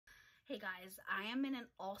Hey guys, I am in an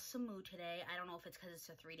awesome mood today. I don't know if it's because it's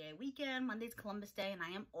a 3-day weekend. Monday's Columbus Day and I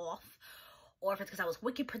am off. Or if it's because I was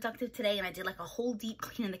wicked productive today and I did like a whole deep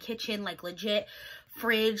clean in the kitchen, like legit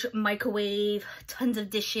fridge, microwave, tons of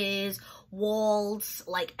dishes, walls,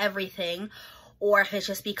 like everything. Or if it's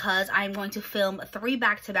just because I'm going to film 3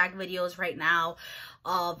 back-to-back videos right now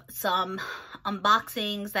of some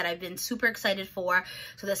unboxings that I've been super excited for.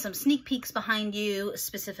 So there's some sneak peeks behind you,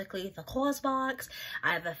 specifically the Cause box.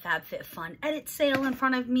 I have a FabFitFun edit sale in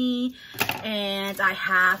front of me, and I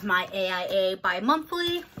have my AIA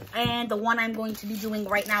Bimonthly, and the one I'm going to be doing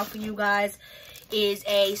right now for you guys is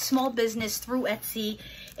a small business through Etsy.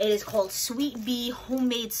 It is called Sweet Bee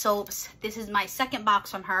Homemade Soaps. This is my second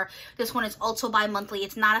box from her. This one is also bi-monthly.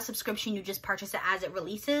 It's not a subscription. You just purchase it as it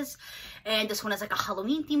releases. And this one is like a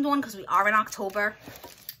Halloween themed one because we are in October.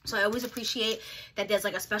 So I always appreciate that there's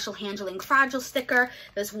like a special handling fragile sticker.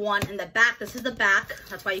 There's one in the back. This is the back.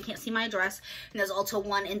 That's why you can't see my address. And there's also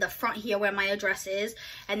one in the front here where my address is.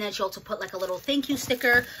 And then she also put like a little thank you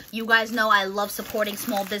sticker. You guys know I love supporting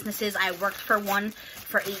small businesses. I worked for one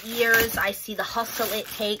for 8 years. I see the hustle it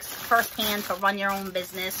takes firsthand to run your own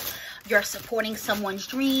business. You're supporting someone's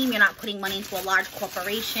dream. You're not putting money into a large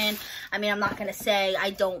corporation. I mean, I'm not going to say I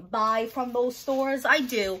don't buy from those stores. I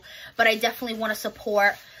do, but I definitely want to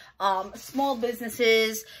support small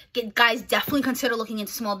businesses. Guys, definitely consider looking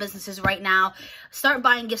into small businesses right now. Start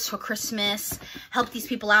buying gifts for Christmas. Help these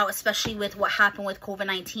people out, especially with what happened with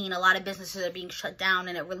COVID-19. A lot of businesses are being shut down,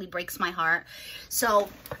 and it really breaks my heart. So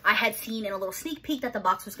I had seen in a little sneak peek that the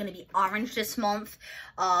box was going to be orange this month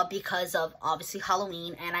because of obviously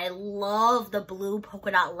Halloween. And I love the blue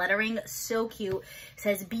polka dot lettering. So cute. It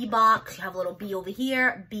says Bee Box. You have a little bee over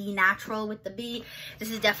here. Bee Natural with the bee.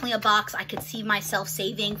 This is definitely a box I could see myself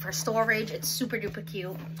saving for storage. It's super duper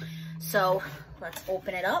cute. So let's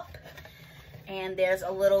open it up, and there's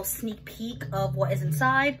a little sneak peek of what is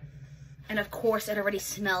inside. And of course it already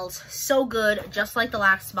smells so good, just like the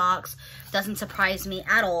last box. Doesn't surprise me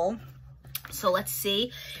at all. So let's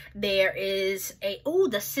see. There is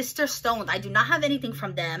the Sister Stones. I do not have anything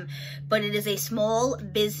from them, but it is a small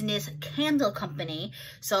business candle company.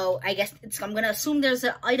 So I guess I'm going to assume there's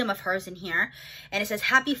an item of hers in here. And it says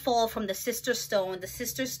Happy Fall from the Sister Stone,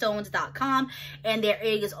 thesisterstones.com. And their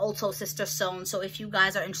egg is also Sister Stone. So if you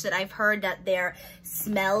guys are interested, I've heard that their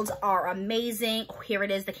smells are amazing. Oh, here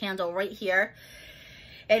it is, the candle right here.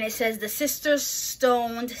 And it says the Sister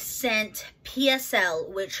Stoned Scent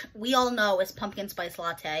PSL, which we all know is pumpkin spice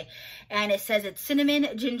latte. And it says it's cinnamon,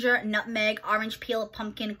 ginger, nutmeg, orange peel,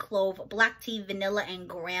 pumpkin, clove, black tea, vanilla, and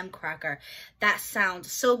graham cracker. That sounds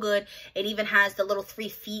so good. It even has the little 3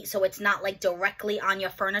 feet, so it's not like directly on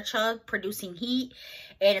your furniture producing heat.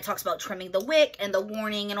 And it talks about trimming the wick and the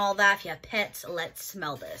warning and all that. If you have pets, let's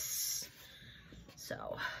smell this.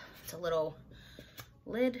 So it's a little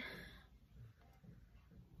lid.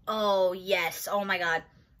 Oh, yes. Oh, my God.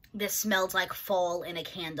 This smells like fall in a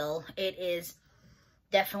candle. It is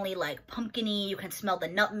definitely like pumpkin-y. You can smell the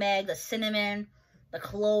nutmeg, the cinnamon, the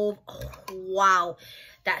clove. Oh, wow.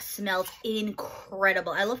 That smells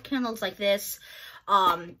incredible. I love candles like this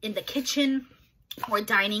in the kitchen or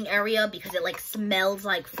dining area because it like smells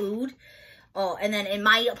like food. Oh, and then in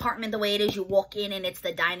my apartment, the way it is, you walk in and it's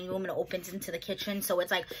the dining room and it opens into the kitchen. So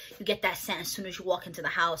it's like you get that scent as soon as you walk into the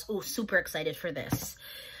house. Oh, super excited for this.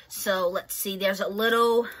 So let's see, there's a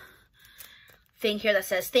little thing here that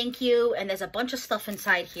says thank you, and there's a bunch of stuff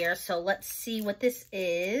inside here. So let's see what this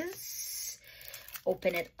is.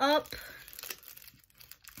 Open it up.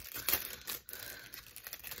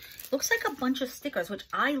 Looks like a bunch of stickers, which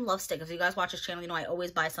I love stickers. If you guys watch this channel, you know I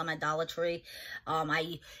always buy some at Dollar Tree.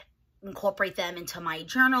 I incorporate them into my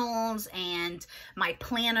journals and my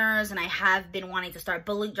planners, and I have been wanting to start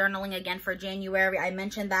bullet journaling again for January. I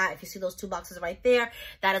mentioned that. If you see those 2 boxes right there,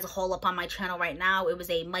 that is a haul up on my channel right now. It was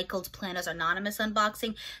a Michael's Planners Anonymous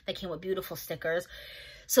unboxing that came with beautiful stickers.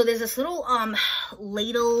 So there's this little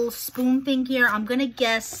ladle spoon thing here. I'm gonna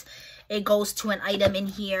guess it goes to an item in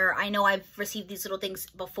here. I know I've received these little things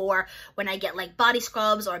before when I get like body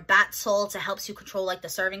scrubs or bath salts. It helps you control like the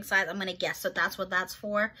serving size. I'm gonna guess that that's what that's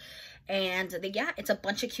for. And yeah, it's a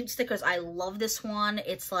bunch of cute stickers. I love this one.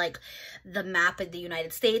 It's like the map of the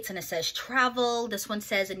United States, and it says travel. This one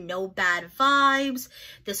says no bad vibes.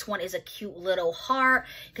 This one is a cute little heart.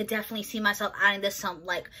 Could definitely see myself adding this some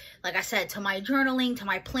like I said, to my journaling, to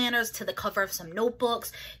my planners, to the cover of some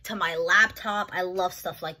notebooks, to my laptop. I love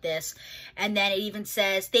stuff like this. And then it even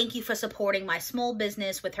says thank you for supporting my small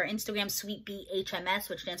business with her Instagram, Sweet Bee HMS,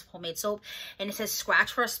 which stands for homemade soap. And it says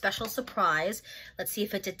scratch for a special surprise. Let's see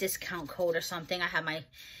if it's a discount code or something. I have my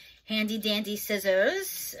handy dandy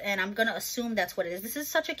scissors, and I'm gonna assume that's what it is. This is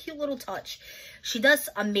such a cute little touch. She does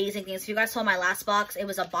amazing things. If you guys saw my last box, it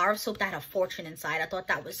was a bar of soap that had a fortune inside. I thought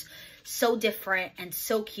that was so different and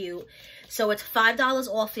so cute. So it's $5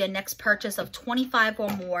 off your next purchase of 25 or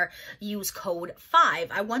more. Use code 5.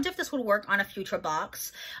 I wonder if this would work on a future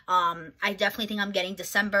box. I definitely think I'm getting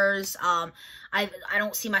December's. I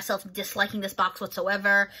don't see myself disliking this box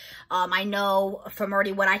whatsoever. I know from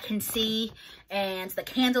already what I can see, and the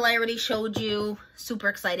candle I already showed you. Super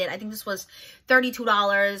excited. I think this was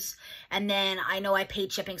 $32, and then I know I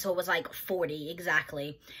paid shipping, so it was like $40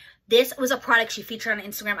 exactly. This was a product she featured on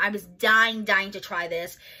Instagram. I was dying to try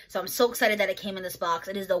this. So I'm so excited that it came in this box.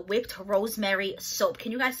 It is the Whipped Rosemary Soap.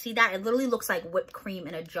 Can you guys see that? It literally looks like whipped cream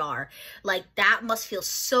in a jar. Like, that must feel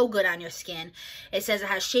so good on your skin. It says it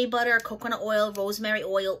has shea butter, coconut oil, rosemary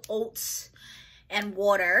oil, oats, and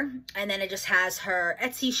water. And then it just has her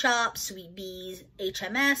Etsy shop, Sweet Bees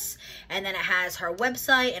HMS. And then it has her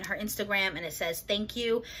website and her Instagram. And it says, thank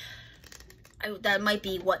you. That might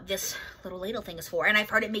be what this little ladle thing is for. And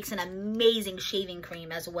I've heard it makes an amazing shaving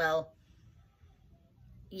cream as well.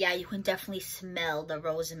 Yeah, you can definitely smell the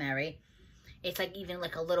rosemary. It's like even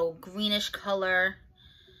like a little greenish color.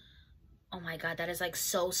 Oh my God, that is like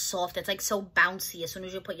so soft. It's like so bouncy as soon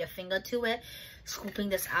as you put your finger to it. Scooping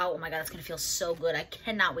this out, oh my God, it's gonna feel so good. I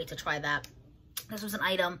cannot wait to try that. This was an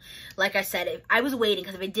item, like I said, I was waiting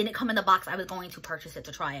because if it didn't come in the box, I was going to purchase it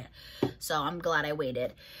to try it. So I'm glad I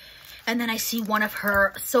waited. And then I see one of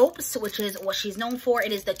her soaps, which is what she's known for.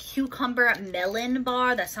 It is the Cucumber Melon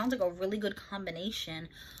Bar. That sounds like a really good combination.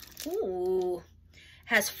 Ooh.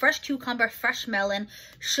 Has fresh cucumber, fresh melon,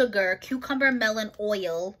 sugar, cucumber melon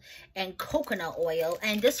oil, and coconut oil.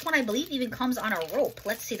 And this one, I believe, even comes on a rope.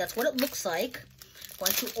 Let's see. That's what it looks like. I'm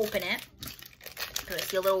going to open it. I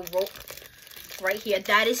see a little rope right here.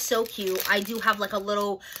 That is so cute. I do have like a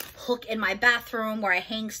little hook in my bathroom where I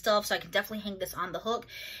hang stuff, so I can definitely hang this on the hook.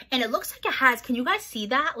 And it looks like it has, can you guys see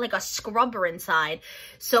that? Like a scrubber inside.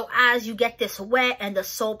 So as you get this wet and the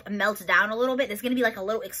soap melts down a little bit, there's going to be like a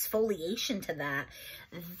little exfoliation to that.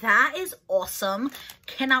 That is awesome.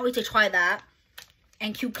 Cannot wait to try that.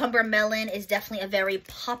 And cucumber melon is definitely a very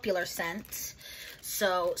popular scent.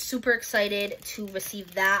 So super excited to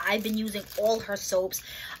receive that. I've been using all her soaps.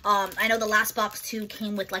 I know the last box too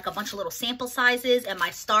came with like a bunch of little sample sizes, and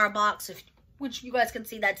my star box, which you guys can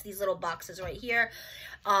see, that's these little boxes right here.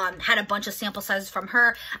 Had a bunch of sample sizes from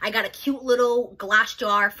her. I got a cute little glass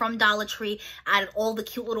jar from Dollar Tree, added all the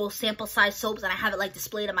cute little sample size soaps, and I have it like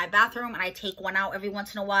displayed in my bathroom, and I take one out every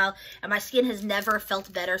once in a while, and my skin has never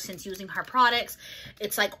felt better since using her products.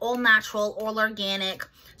 It's like all natural, all organic,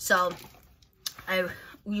 so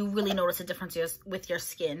you really notice a difference with your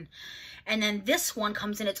skin. And then this one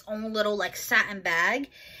comes in its own little like satin bag,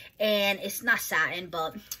 and it's not satin,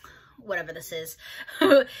 but whatever this is.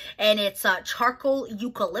 And it's a charcoal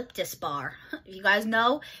eucalyptus bar. You guys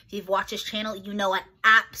know, if you've watched this channel, you know I'm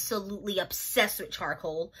absolutely obsessed with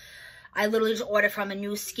charcoal. I literally just ordered from a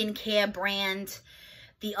new skincare brand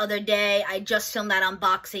the other day. I just filmed that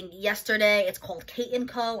unboxing yesterday. It's called Kate &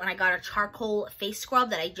 Co. And I got a charcoal face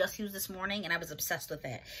scrub that I just used this morning, and I was obsessed with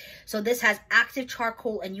it. So this has active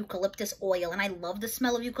charcoal and eucalyptus oil. And I love the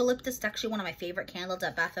smell of eucalyptus. It's actually one of my favorite candles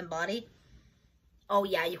at Bath & Body. Oh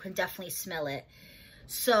yeah, you can definitely smell it.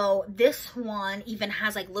 So this one even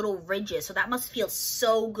has like little ridges. So that must feel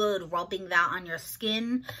so good rubbing that on your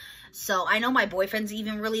skin. So I know my boyfriend's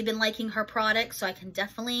even really been liking her product. So I can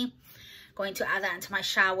definitely going to add that into my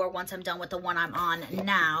shower once I'm done with the one I'm on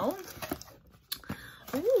now.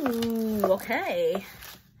 Ooh, okay.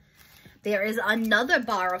 There is another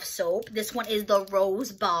bar of soap. This one is the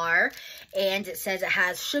Rose Bar, and it says it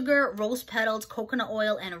has sugar, rose petals, coconut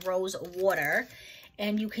oil, and rose water.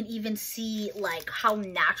 And you can even see like how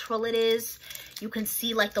natural it is. You can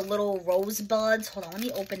see like the little rose buds. Hold on, let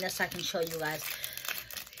me open this so I can show you guys.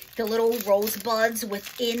 The little rosebuds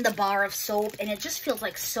within the bar of soap, and it just feels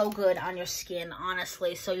like so good on your skin,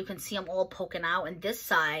 honestly. So you can see them all poking out, and this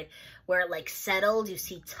side where it like settled, you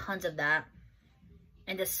see tons of that,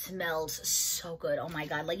 and this smells so good. Oh my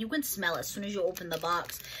God, like you can smell it as soon as you open the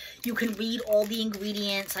box. You can read all the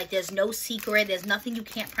ingredients. Like there's no secret, there's nothing you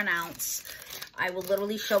can't pronounce. I will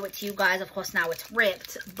literally show it to you guys. Of course now it's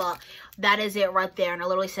ripped, but that is it right there. And it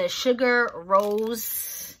literally says sugar,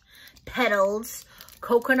 rose petals,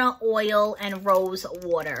 coconut oil, and rose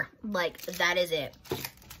water. Like that is it.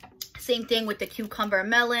 Same thing with the cucumber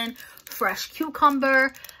melon, fresh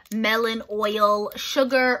cucumber, melon oil,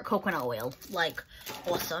 sugar, coconut oil. Like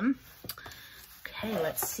awesome. Okay,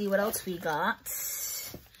 let's see what else we got.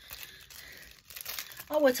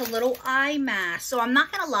 Oh, it's a little eye mask. So I'm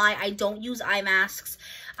not gonna lie, I don't use eye masks.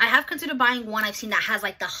 I have considered buying one I've seen that has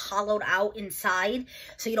like the hollowed out inside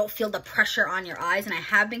so you don't feel the pressure on your eyes. And I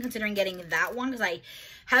have been considering getting that one because I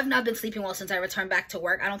have not been sleeping well since I returned back to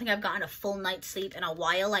work. I don't think I've gotten a full night's sleep in a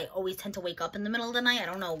while. I always tend to wake up in the middle of the night. I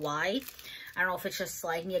don't know why. I don't know if it's just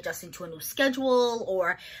like me adjusting to a new schedule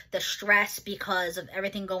or the stress because of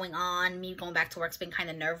everything going on. Me going back to work's been kind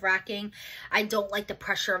of nerve-wracking. I don't like the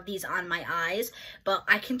pressure of these on my eyes, but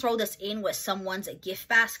I can throw this in with someone's gift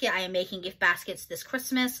basket. I am making gift baskets this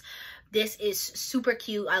Christmas. This is super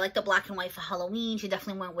cute. I like the black and white for Halloween. She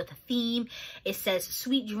definitely went with a theme. It says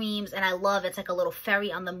sweet dreams, and I love it's like a little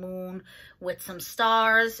fairy on the moon with some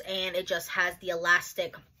stars, and it just has the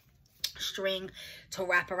elastic string to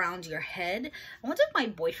wrap around your head. I wonder if my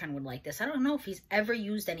boyfriend would like this. I don't know if he's ever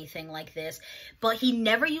used anything like this, but he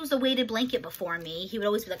never used a weighted blanket before me. He would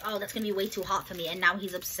always be like, oh, that's gonna be way too hot for me, and now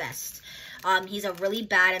he's obsessed. He's a really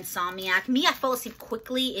bad insomniac. Me, I fall asleep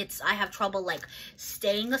quickly. I have trouble like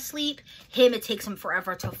staying asleep. Him, it takes him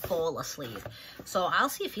forever to fall asleep. So I'll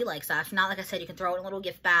see if he likes that. If not, like I said, you can throw it in a little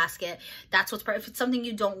gift basket. That's what's perfect. If it's something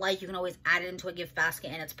you don't like, you can always add it into a gift basket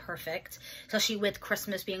and it's perfect. Especially with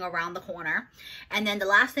Christmas being around the corner. And then the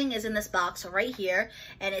last thing is in this box right here,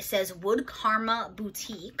 and it says Wood Karma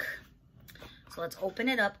Boutique. So let's open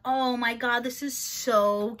it up. Oh my God, this is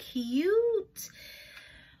so cute.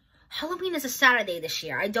 Halloween is a Saturday this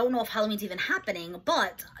year. I don't know if Halloween's even happening,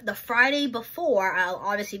 but the Friday before, I'll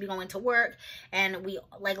obviously be going to work. And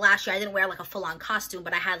like last year, I didn't wear like a full-on costume,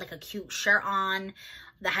 but I had like a cute shirt on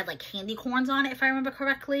that had like candy corns on it, if I remember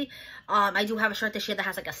correctly. I do have a shirt this year that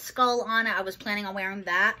has like a skull on it. I was planning on wearing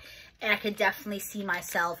that. And I could definitely see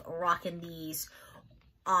myself rocking these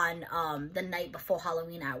on the night before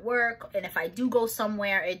Halloween at work. And if I do go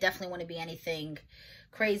somewhere, it definitely wouldn't be anything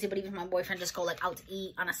crazy, but even my boyfriend just go like out to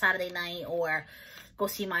eat on a Saturday night or go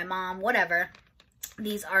see my mom, whatever.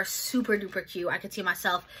 These are super duper cute. I could see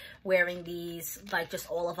myself wearing these like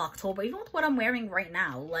just all of October, even with what I'm wearing right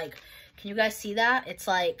now. Like, can you guys see that? It's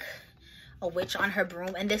like a witch on her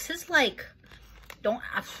broom. And this is like,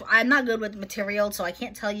 I'm not good with material, so I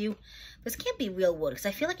can't tell you. This can't be real wood because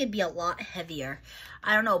I feel like it'd be a lot heavier.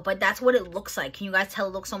 I don't know, but that's what it looks like. Can you guys tell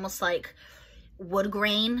it looks almost like wood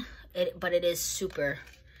grain? But it is super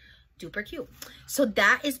duper cute. So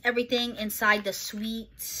that is everything inside the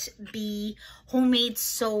Sweet Bee Homemade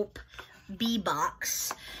Soap Bee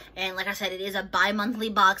box. And like I said, it is a bi-monthly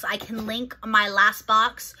box. I can link my last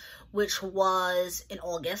box, which was in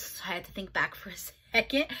August. I had to think back for a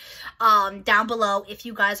second, down below if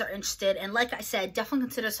you guys are interested. And like I said, definitely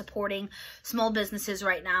consider supporting small businesses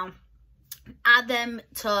right now. Add them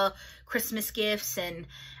to Christmas gifts, and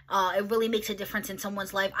it really makes a difference in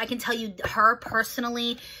someone's life. I can tell you, her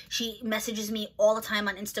personally, she messages me all the time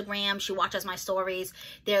on Instagram. She watches my stories.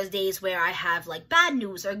 There's days where I have like bad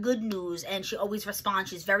news or good news, and she always responds.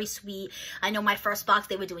 She's very sweet. I know my first box,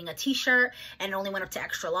 they were doing a t-shirt, and it only went up to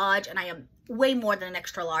extra large, and I am way more than an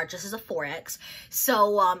extra large. This is a 4X.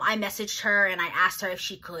 So I messaged her and I asked her if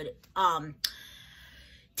she could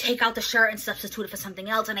take out the shirt and substitute it for something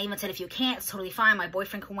else. And I even said, if you can't, it's totally fine. My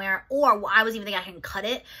boyfriend can wear it. Or I was even thinking I can cut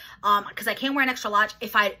it. Because I can wear an extra large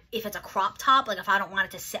if it's a crop top, like if I don't want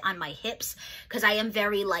it to sit on my hips. Because I am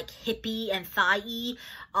very like hippie and thigh-y.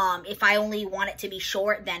 If I only want it to be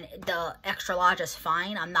short, then the extra large is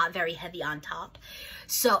fine. I'm not very heavy on top.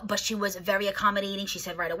 So, but she was very accommodating. She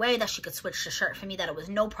said right away that she could switch the shirt for me, that it was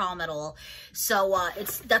no problem at all. So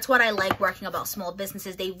that's what I like working about small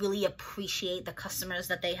businesses. They really appreciate the customers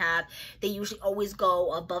that they have. They usually always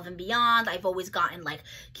go above and beyond. I've always gotten like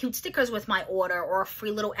cute stickers with my order or a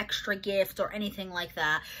free little extra gift or anything like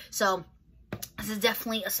that. So this is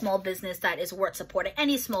definitely a small business that is worth supporting.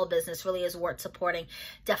 Any small business really is worth supporting.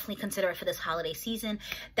 Definitely consider it for this holiday season.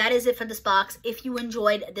 That is it for this box. If you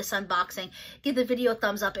enjoyed this unboxing, give the video a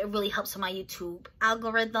thumbs up. It really helps with my YouTube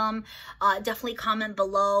algorithm. Definitely comment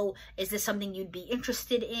below. Is this something you'd be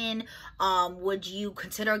interested in? Would you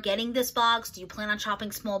consider getting this box? Do you plan on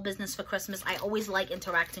shopping small business for Christmas? I always like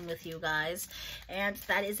interacting with you guys. And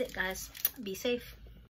that is it, guys. Be safe.